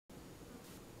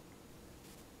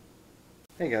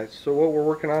Hey guys, so what we're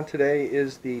working on today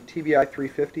is the TBI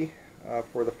 350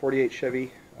 for the 48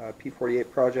 Chevy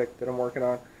P48 project that I'm working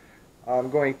on.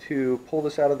 I'm going to pull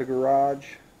this out of the garage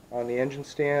on the engine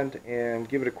stand and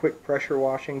give it a quick pressure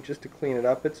washing just to clean it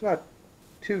up. It's not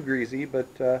too greasy, but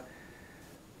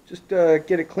just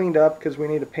get it cleaned up because we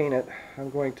need to paint it.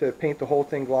 I'm going to paint the whole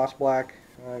thing gloss black,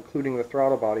 including the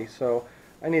throttle body, so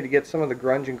I need to get some of the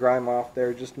grunge and grime off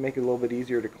there just to make it a little bit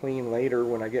easier to clean later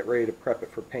when I get ready to prep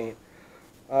it for paint.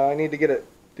 I need to get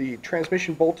the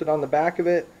transmission bolted on the back of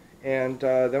it, and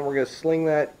then we're going to sling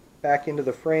that back into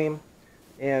the frame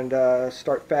and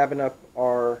start fabbing up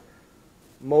our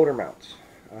motor mounts.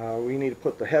 We need to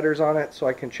put the headers on it so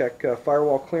I can check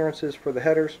firewall clearances for the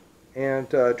headers, and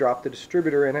drop the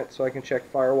distributor in it so I can check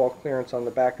firewall clearance on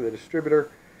the back of the distributor.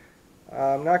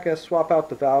 I'm not going to swap out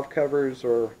the valve covers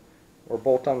or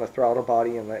bolt on the throttle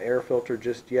body and the air filter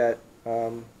just yet,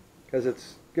 because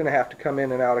it's going to have to come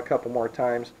in and out a couple more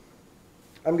times.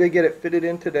 I'm going to get it fitted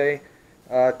in today,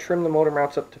 trim the motor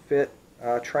mounts up to fit,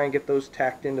 try and get those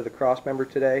tacked into the cross member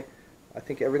today. I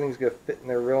think everything's going to fit in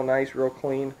there real nice, real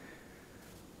clean.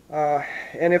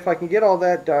 And if I can get all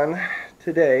that done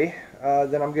today,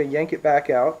 then I'm going to yank it back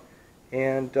out,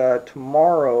 and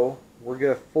tomorrow we're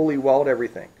going to fully weld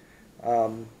everything.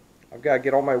 I've got to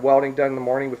get all my welding done in the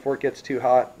morning before it gets too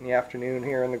hot in the afternoon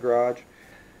here in the garage.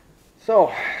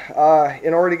 So,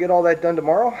 in order to get all that done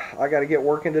tomorrow, I got to get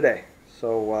working today.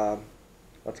 So,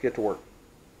 let's get to work.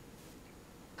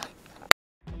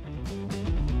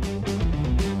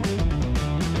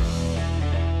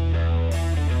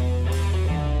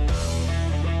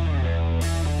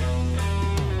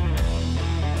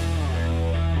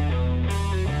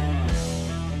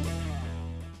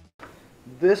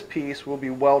 This piece will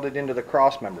be welded into the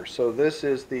cross member. So this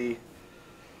is the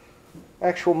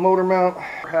actual motor mount,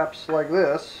 perhaps like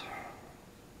this,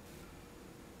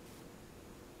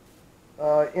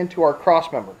 into our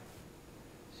cross member.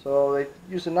 So they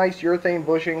use a nice urethane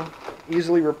bushing,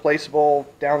 easily replaceable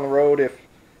down the road if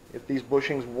these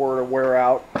bushings were to wear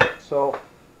out. So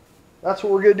that's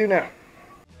what we're going to do now.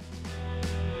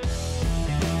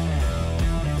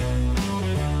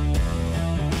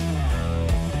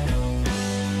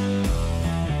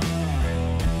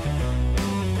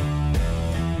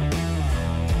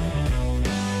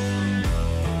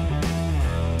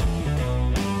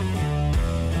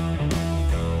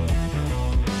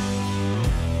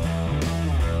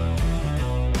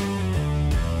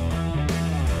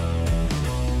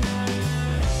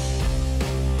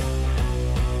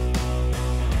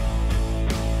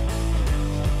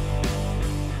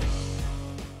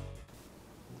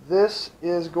 This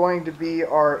is going to be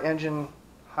our engine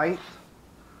height.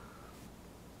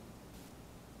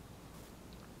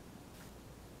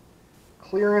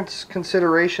 Clearance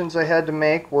considerations I had to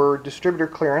make were distributor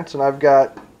clearance, and I've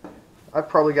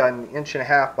probably got 1.5 inches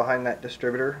behind that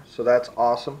distributor, so that's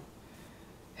awesome.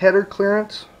 Header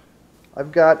clearance,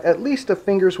 I've got at least a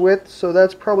finger's width, so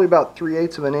that's probably about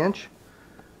 3/8 of an inch.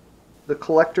 The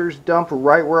collectors dump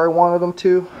right where I wanted them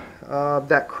to.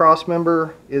 That cross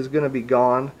member is going to be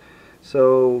gone,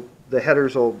 so the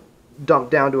headers will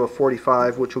dump down to a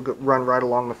 45, which will run right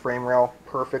along the frame rail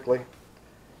perfectly.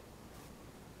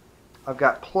 I've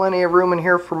got plenty of room in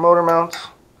here for motor mounts.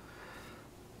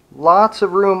 Lots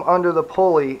of room under the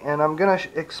pulley, and I'm going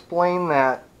to explain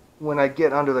that when I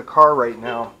get under the car right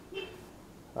now.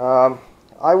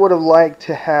 I would have liked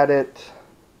to had it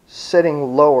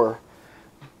sitting lower,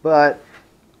 but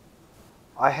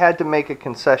I had to make a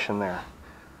concession there.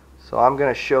 So I'm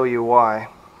going to show you why.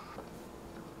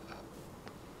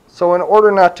 So in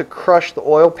order not to crush the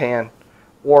oil pan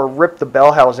or rip the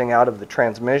bell housing out of the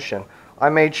transmission, I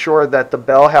made sure that the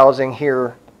bell housing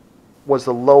here was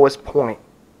the lowest point,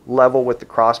 level with the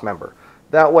cross member.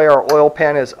 That way our oil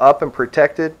pan is up and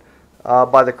protected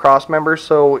by the cross member,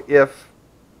 so if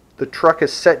the truck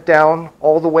is set down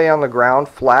all the way on the ground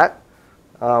flat,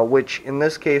 which in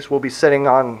this case will be sitting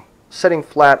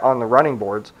flat on the running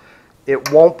boards,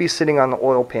 it won't be sitting on the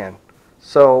oil pan.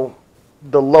 So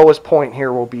the lowest point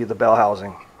here will be the bell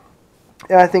housing.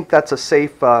 And I think that's a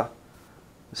safe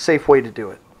way to do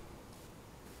it.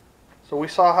 So we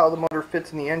saw how the motor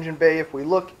fits in the engine bay. If we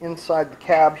look inside the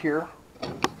cab here,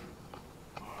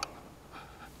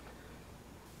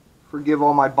 forgive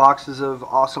all my boxes of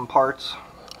awesome parts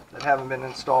that haven't been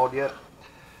installed yet.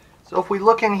 So if we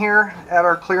look in here at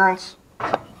our clearance,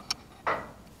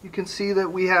 you can see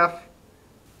that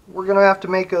we're going to have to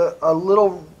make a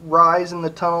little rise in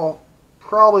the tunnel,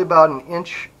 probably about 1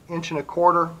 inch,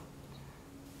 1.25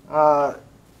 inches.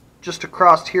 Just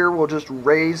across here we'll just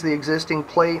raise the existing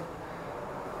plate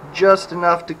just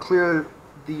enough to clear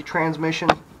the transmission,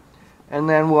 and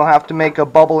then we'll have to make a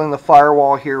bubble in the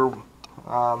firewall here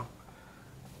to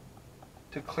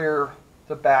clear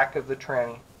the back of the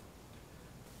tranny.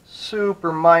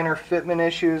 Super minor fitment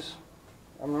issues.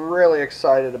 I'm really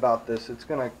excited about this. It's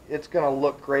gonna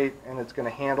look great, and it's gonna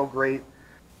handle great.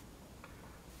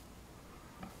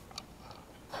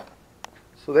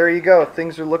 So there you go.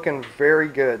 Things are looking very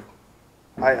good.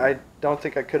 I don't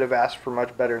think I could have asked for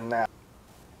much better than that.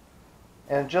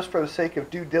 And just for the sake of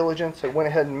due diligence, I went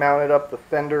ahead and mounted up the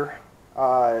fender,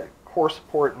 core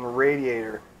support, and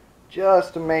radiator,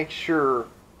 just to make sure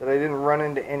that I didn't run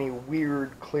into any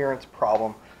weird clearance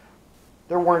problem.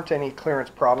 There weren't any clearance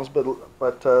problems,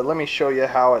 but let me show you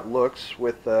how it looks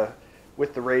with the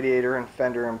radiator and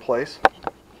fender in place.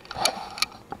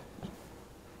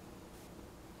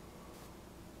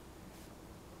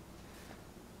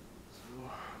 So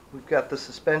we've got the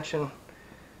suspension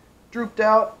drooped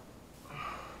out.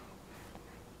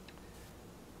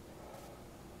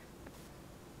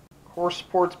 Core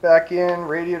support's back in,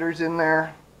 radiator's in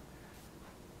there.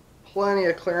 Plenty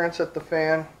of clearance at the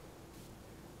fan.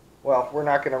 Well, we're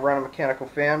not going to run a mechanical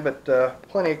fan, but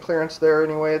plenty of clearance there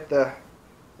anyway at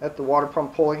the water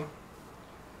pump pulley.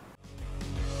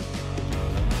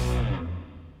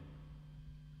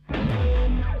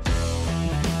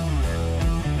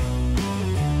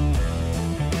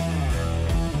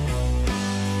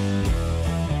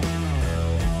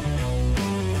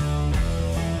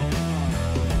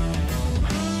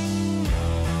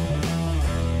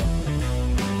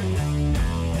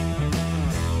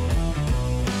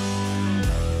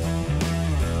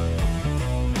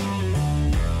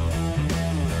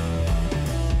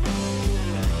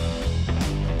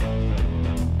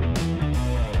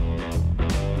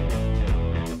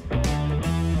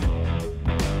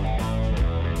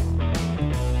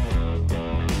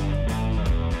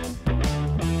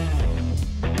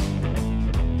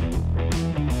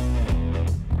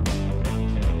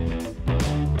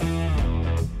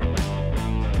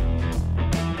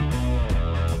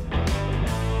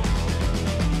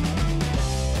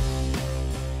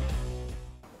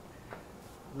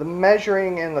 The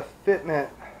measuring and the fitment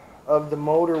of the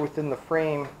motor within the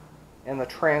frame and the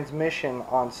transmission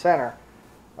on center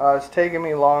it's taken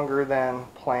me longer than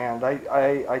planned.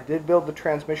 I did build the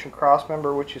transmission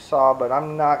crossmember, which you saw, but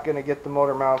I'm not going to get the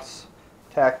motor mounts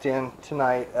tacked in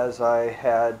tonight as I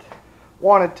had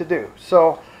wanted to do.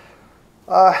 So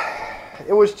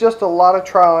it was just a lot of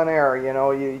trial and error. You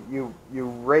know, you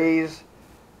raise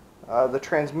the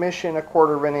transmission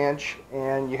 1/4 of an inch,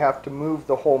 and you have to move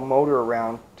the whole motor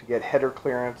around to get header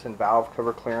clearance and valve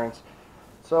cover clearance.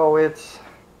 So it's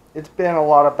been a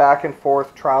lot of back and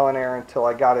forth, trial and error, until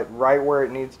I got it right where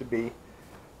it needs to be.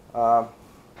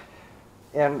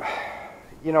 And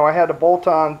you know, I had to bolt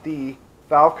on the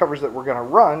valve covers that we're going to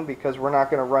run, because we're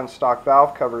not going to run stock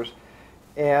valve covers,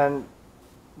 and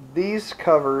these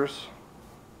covers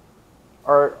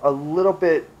are a little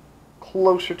bit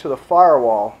closer to the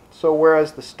firewall. So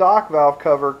whereas the stock valve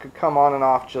cover could come on and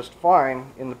off just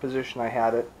fine in the position I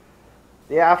had it,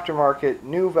 the aftermarket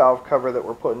new valve cover that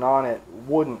we're putting on it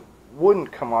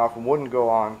wouldn't come off and wouldn't go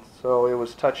on. So it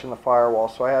was touching the firewall.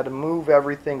 So I had to move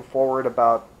everything forward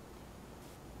about,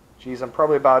 geez, I'm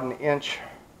probably about an inch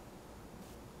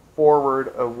forward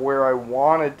of where I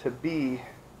wanted to be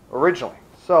originally.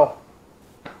 So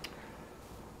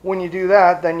when you do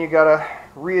that, then you gotta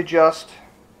readjust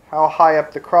how high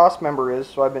up the cross member is.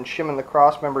 So I've been shimming the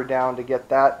cross member down to get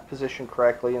that positioned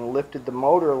correctly, and lifted the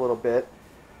motor a little bit.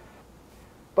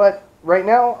 But right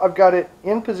now I've got it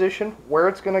in position where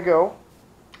it's going to go,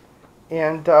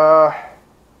 and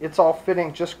it's all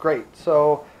fitting just great.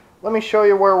 So let me show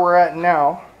you where we're at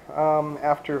now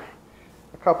after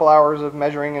a couple hours of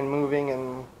measuring and moving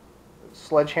and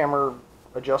sledgehammer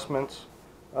adjustments.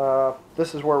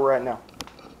 This is where we're at now.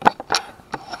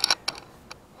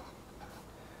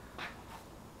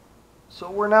 So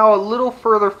we're now a little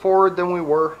further forward than we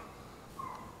were.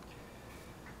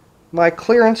 My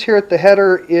clearance here at the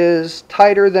header is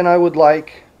tighter than I would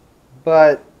like,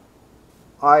 but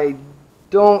I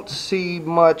don't see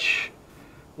much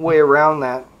way around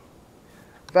that.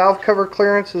 Valve cover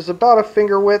clearance is about a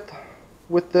finger width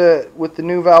with the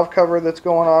new valve cover that's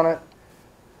going on it.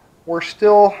 We're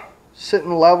still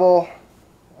sitting level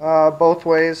both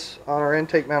ways on our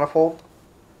intake manifold.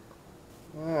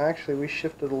 Actually, we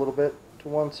shifted a little bit to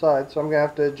one side, so I'm going to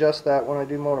have to adjust that when I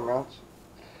do motor mounts.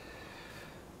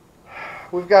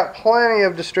 We've got plenty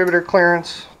of distributor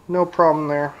clearance, no problem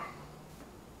there.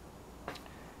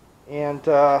 And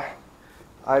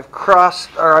I've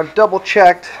double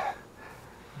checked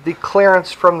the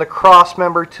clearance from the cross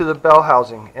member to the bell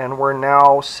housing, and we're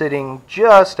now sitting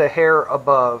just a hair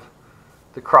above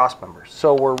the cross members.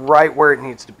 So we're right where it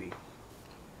needs to be.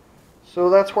 So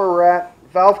that's where we're at.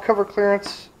 Valve cover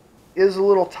clearance is a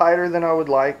little tighter than I would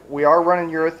like. We are running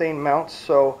urethane mounts,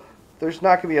 so there's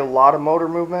not going to be a lot of motor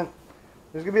movement.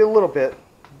 There's going to be a little bit,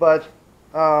 but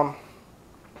I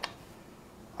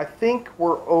think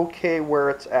we're okay where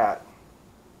it's at.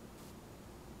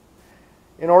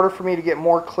 In order for me to get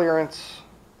more clearance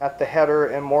at the header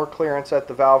and more clearance at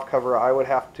the valve cover, I would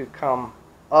have to come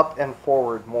up and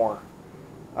forward more.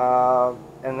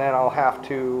 And then I'll have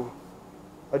to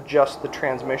adjust the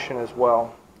transmission as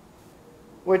well,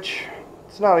 which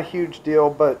it's not a huge deal,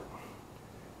 but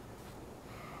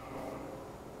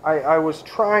I was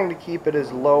trying to keep it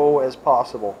as low as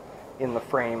possible in the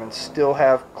frame and still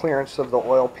have clearance of the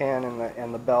oil pan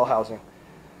and the bell housing.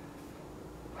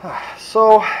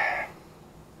 So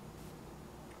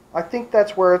I think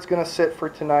that's where it's going to sit for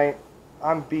tonight.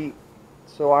 I'm beat,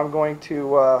 so I'm going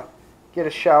to get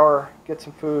a shower, get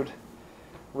some food,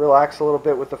 relax a little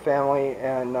bit with the family,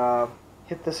 and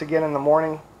hit this again in the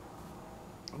morning,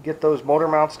 get those motor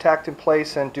mounts tacked in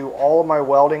place, and do all of my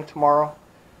welding tomorrow.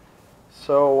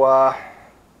 So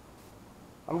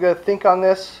I'm going to think on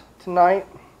this tonight.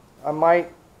 I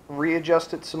might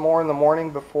readjust it some more in the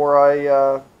morning before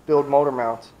I build motor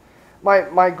mounts.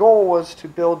 My goal was to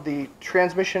build the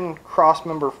transmission cross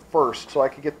member first, so I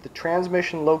could get the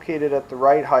transmission located at the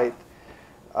right height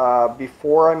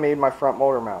before I made my front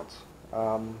motor mounts.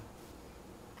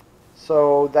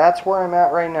 So that's where I'm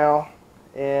at right now,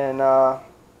 and I'll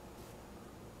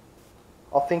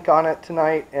think on it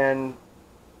tonight, and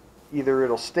either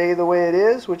it'll stay the way it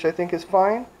is, which I think is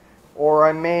fine, or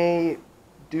I may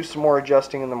do some more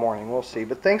adjusting in the morning. We'll see.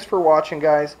 But thanks for watching,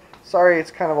 guys. Sorry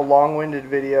it's kind of a long-winded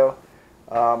video.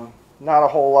 Not a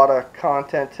whole lot of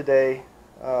content today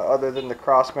other than the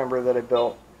cross member that I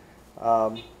built.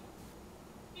 But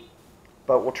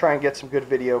we'll try and get some good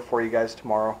video for you guys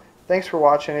tomorrow. Thanks for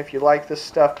watching. If you like this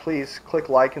stuff, please click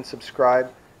like and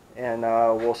subscribe, and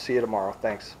we'll see you tomorrow.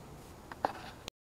 Thanks.